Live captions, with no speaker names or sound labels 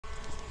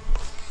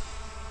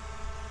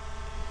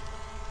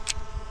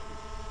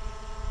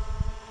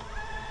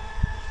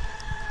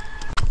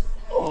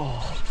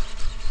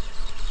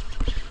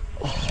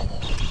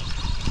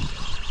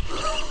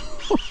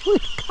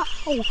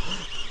Ow!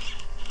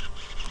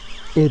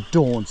 It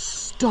don't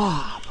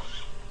stop.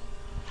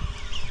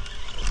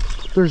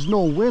 There's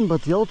no wind,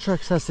 but the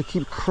Ultrex has to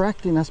keep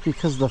correcting us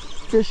because the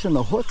fish and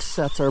the hook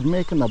sets are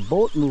making the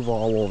boat move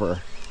all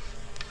over.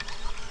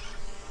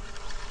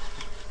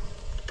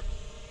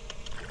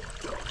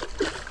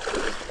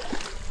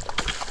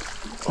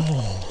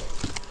 Oh.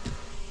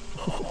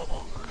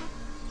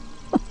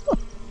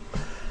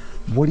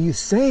 What do you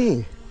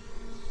say?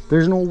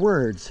 There's no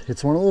words.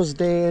 It's one of those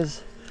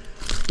days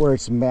where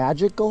it's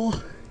magical.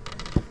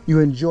 You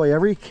enjoy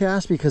every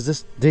cast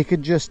because they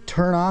could just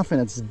turn off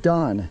and it's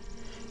done.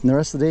 And the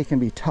rest of the day can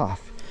be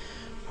tough.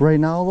 Right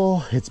now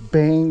though, it's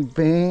bang,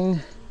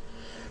 bang.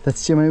 Let's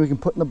see how many we can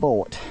put in the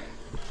boat.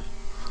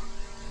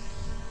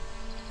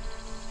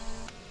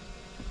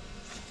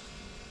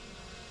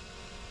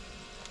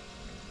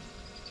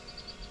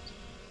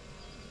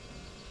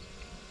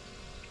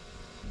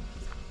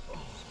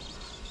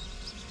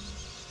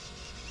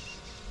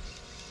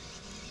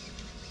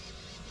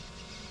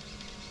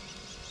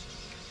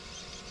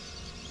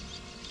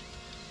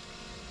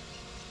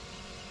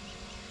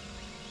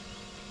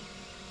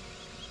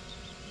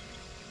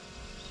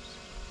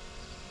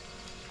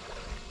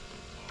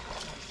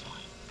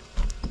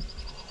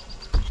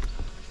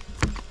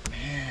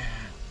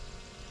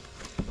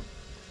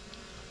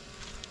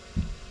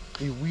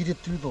 We weeded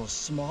through those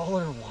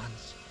smaller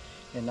ones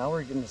and now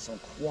we're getting some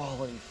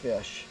quality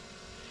fish.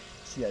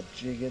 See that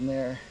jig in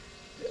there?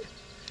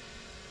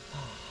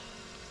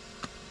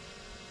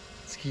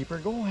 Let's keep her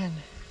going.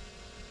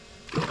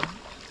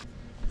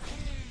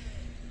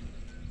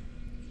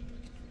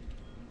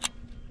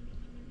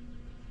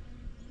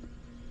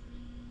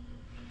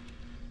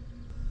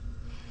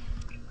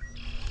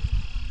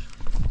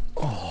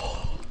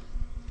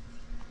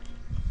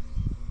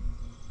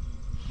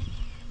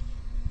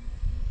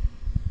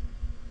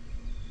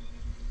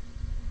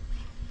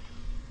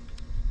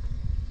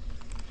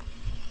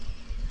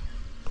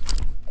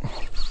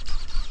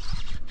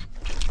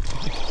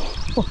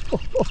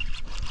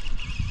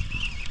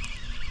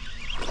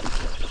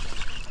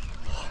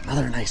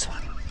 Another nice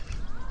one.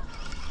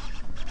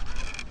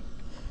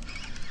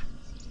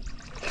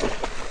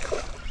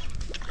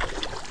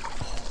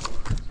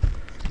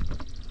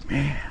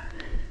 Man.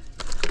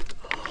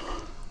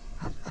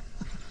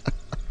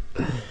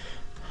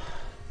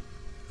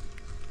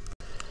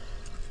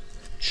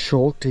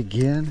 Choked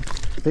again.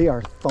 They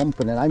are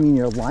thumping it. I mean,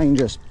 your line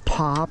just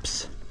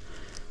pops,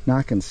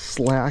 knocking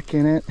slack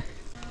in it.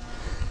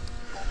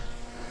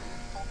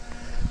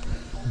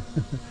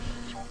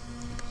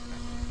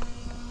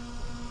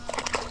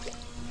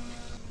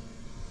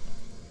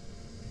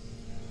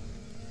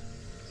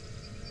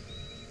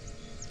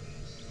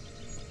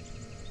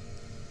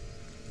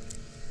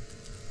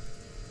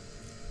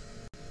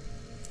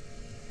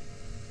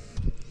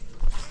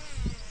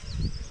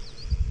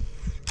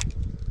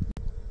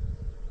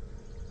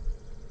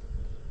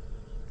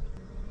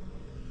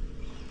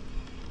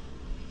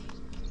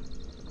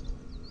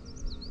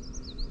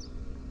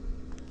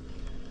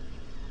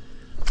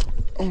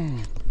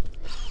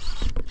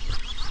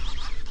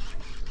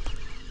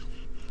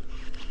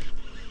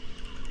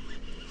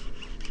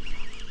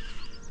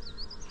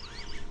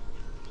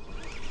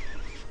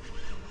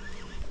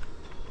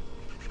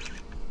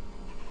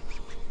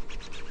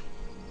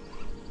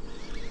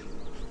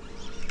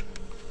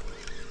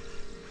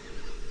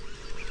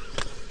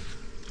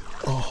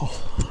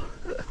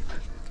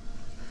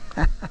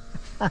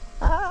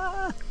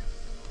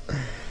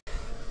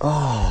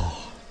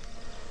 Oh,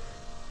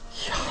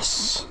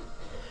 yes.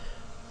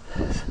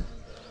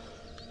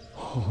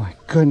 Oh my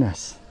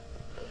goodness.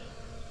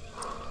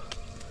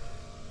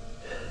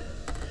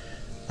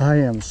 I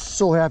am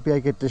so happy I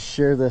get to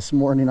share this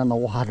morning on the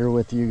water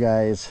with you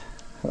guys.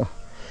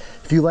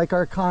 If you like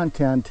our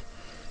content,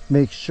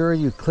 make sure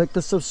you click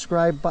the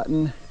subscribe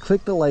button,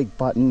 click the like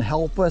button,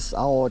 help us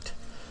out.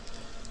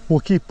 We'll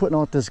keep putting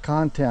out this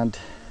content.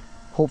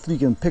 Hopefully you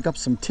can pick up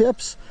some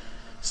tips.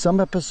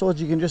 Some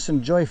episodes you can just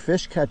enjoy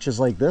fish catches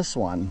like this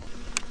one.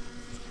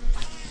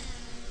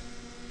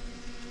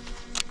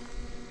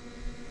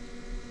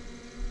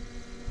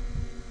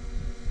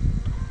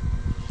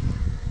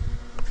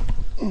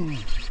 Oh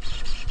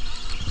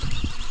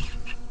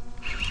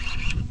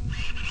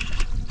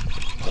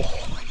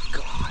my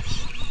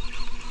gosh.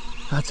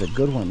 That's a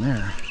good one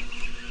there.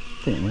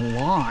 Thing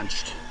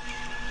launched.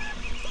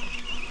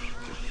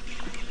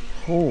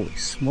 Holy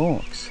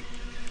smokes.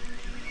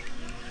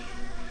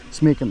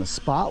 It's making the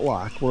spot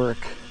lock work.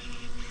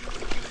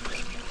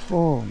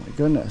 Oh my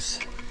goodness.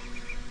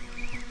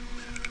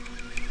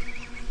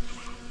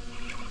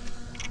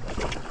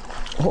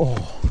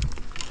 Oh.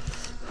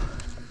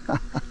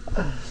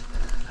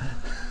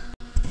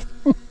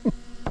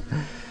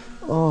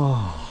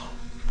 Oh.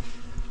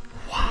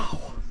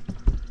 Wow.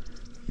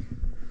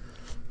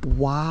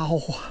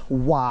 Wow.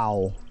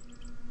 Wow.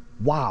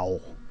 Wow.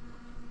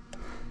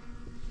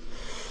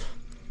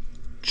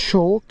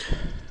 Choked.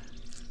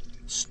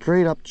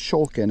 Straight up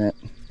choking it.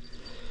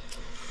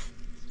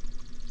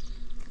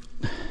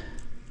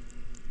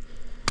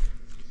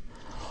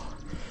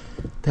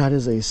 That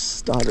is a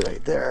stud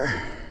right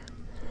there.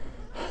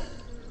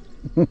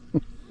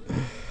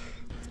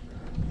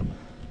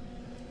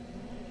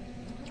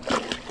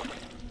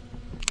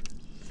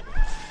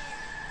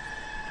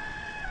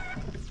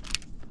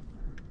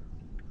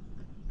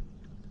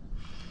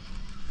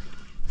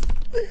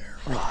 There,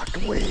 rock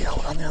way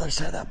out on the other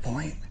side of that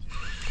point.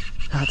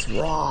 That's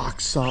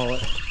rock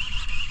solid.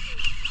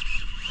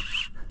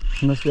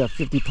 Unless we have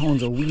 50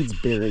 pounds of weeds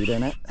buried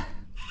in it.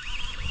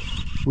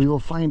 We will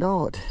find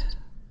out.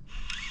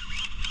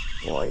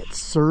 Boy,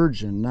 it's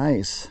surging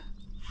nice.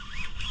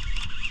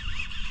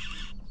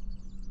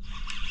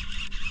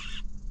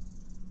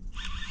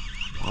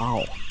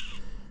 Wow.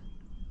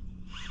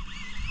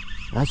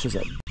 That's just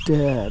a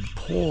dead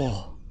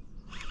pull.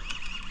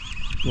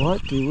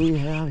 What do we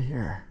have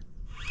here?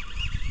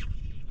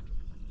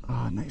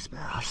 Oh, nice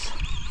bass.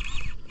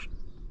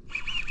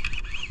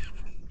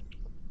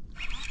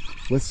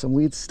 With some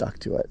weeds stuck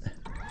to it.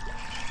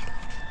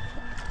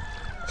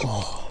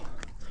 Oh,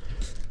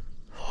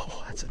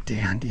 that's a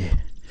dandy.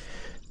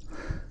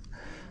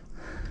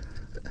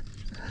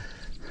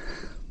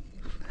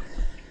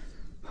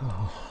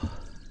 Oh.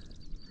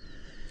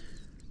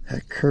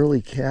 That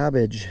curly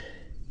cabbage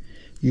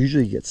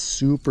usually gets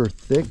super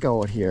thick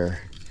out here,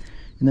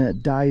 and then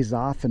it dies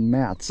off and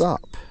mats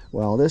up.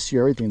 Well, this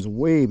year everything's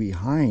way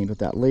behind with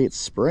that late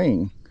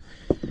spring,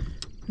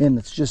 and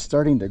it's just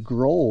starting to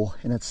grow,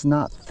 and it's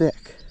not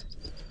thick.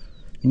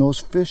 And those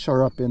fish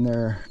are up in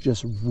there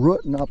just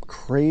rooting up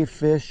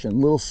crayfish and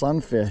little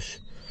sunfish.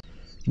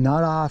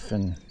 Not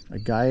often a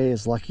guy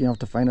is lucky enough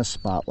to find a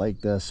spot like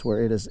this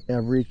where it is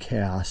every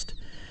cast.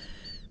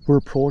 We're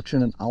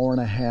approaching an hour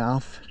and a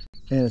half,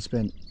 and it's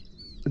been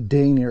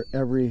dang near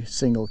every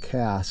single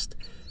cast.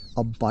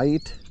 A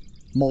bite,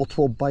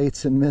 multiple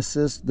bites and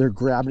misses, they're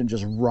grabbing and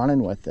just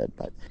running with it.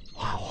 But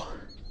wow,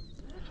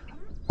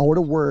 out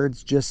of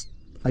words, just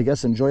I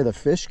guess enjoy the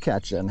fish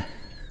catching.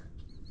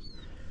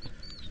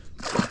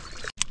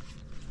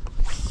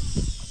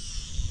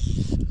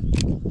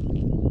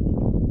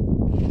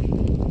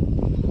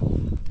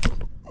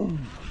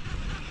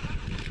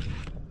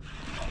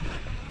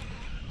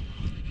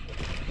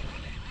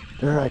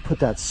 There, I put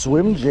that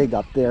swim jig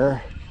up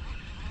there.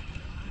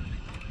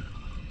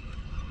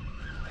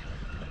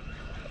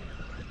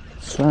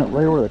 Swam it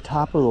right over the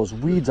top of those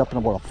weeds up in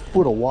about a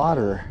foot of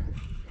water.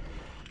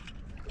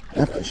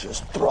 That fish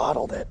just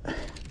throttled it.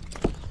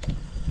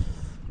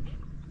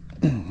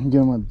 Give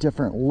them a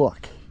different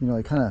look. You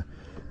know,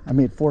 I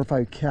made 4 or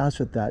 5 casts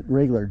with that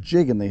regular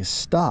jig and they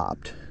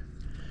stopped.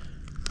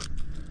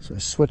 So I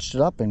switched it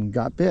up and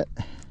got bit.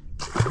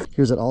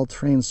 Here's an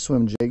all-terrain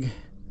swim jig.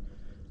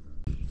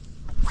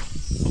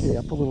 Okay,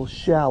 up a little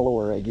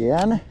shallower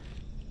again.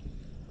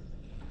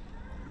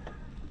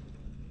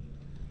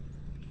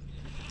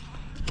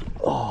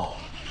 Oh,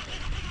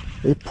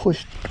 they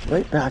pushed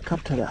right back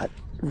up to that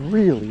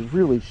really,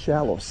 really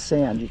shallow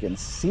sand. You can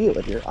see it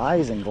with your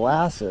eyes and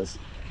glasses.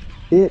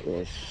 It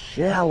is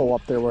shallow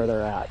up there where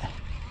they're at.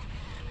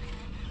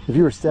 If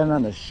you were standing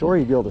on the shore,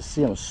 you'd be able to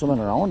see them swimming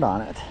around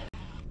on it.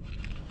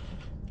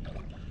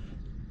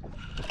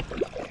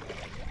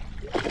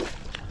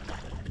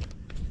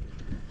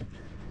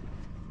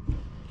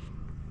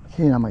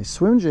 Okay, now my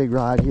swim jig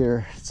rod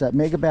here, it's that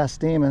Mega Bass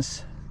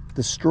Damus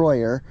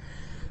Destroyer,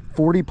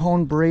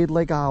 40-pound braid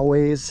like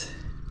always.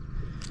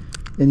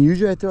 And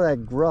usually I throw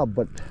that grub,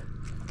 but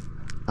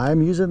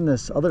I'm using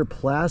this other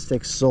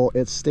plastic so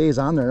it stays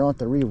on there. I don't have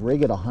to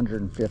re-rig it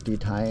 150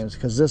 times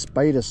because this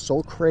bite is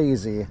so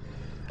crazy.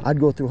 I'd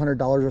go through $100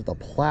 worth of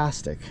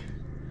plastic.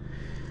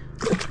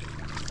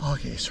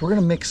 Okay, so we're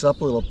gonna mix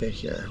up a little bit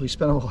here. We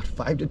spent about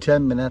 5 to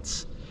 10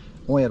 minutes,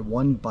 only had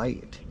one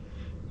bite.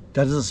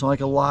 That doesn't sound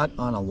like a lot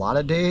on a lot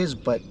of days,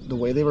 but the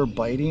way they were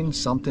biting,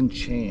 something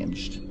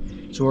changed.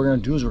 So what we're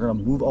gonna do is we're gonna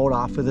move out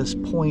off of this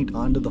point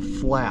onto the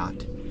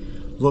flat.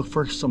 Look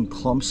for some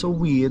clumps of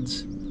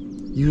weeds.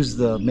 Use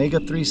the Mega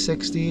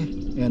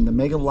 360 and the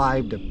Mega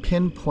Live to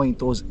pinpoint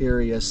those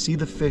areas, see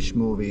the fish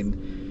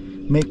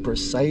moving, make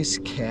precise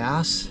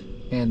casts,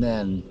 and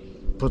then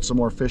put some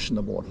more fish in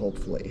the boat,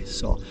 hopefully.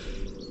 So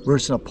we're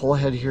just gonna pull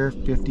ahead here,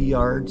 50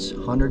 yards,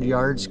 100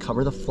 yards,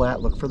 cover the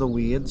flat, look for the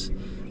weeds.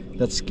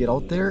 Let's get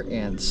out there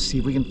and see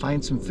if we can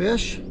find some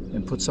fish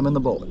and put some in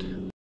the boat.